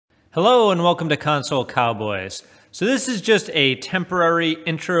Hello and welcome to Console Cowboys. So this is just a temporary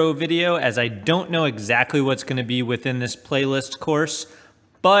intro video as I don't know exactly what's going to be within this playlist course,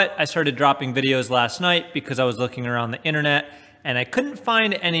 but I started dropping videos last night because I was looking around the internet and I couldn't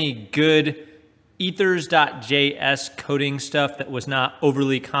find any good Ethers.js coding stuff that was not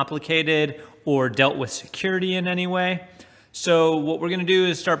overly complicated or dealt with security in any way. So what we're going to do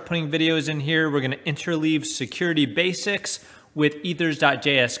is start putting videos in here. We're going to interleave security basics with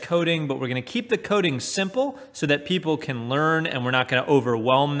Ethers.js coding, but we're going to keep the coding simple so that people can learn and we're not going to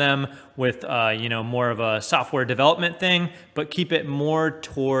overwhelm them with more of a software development thing, but keep it more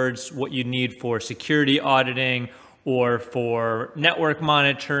towards what you need for security auditing or for network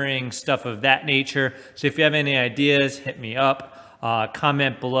monitoring, stuff of that nature. So if you have any ideas, hit me up,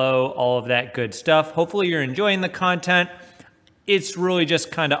 comment below, all of that good stuff. Hopefully you're enjoying the content. It's really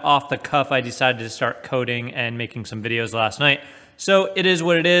just kind of off the cuff. I decided to start coding and making some videos last night. So it is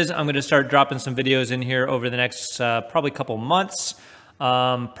what it is. I'm going to start dropping some videos in here over the next probably couple months.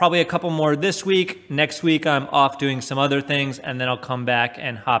 Probably a couple more this week. Next week I'm off doing some other things and then I'll come back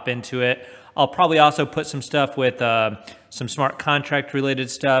and hop into it. I'll probably also put some stuff with some smart contract related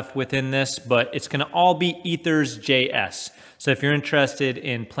stuff within this, but it's going to all be Ethers.js. So if you're interested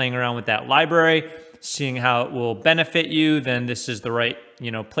in playing around with that library, seeing how it will benefit you, then this is the right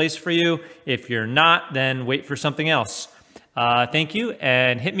place for you. If you're not, then wait for something else. Thank you,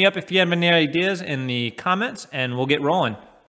 and hit me up if you have any ideas in the comments, and we'll get rolling.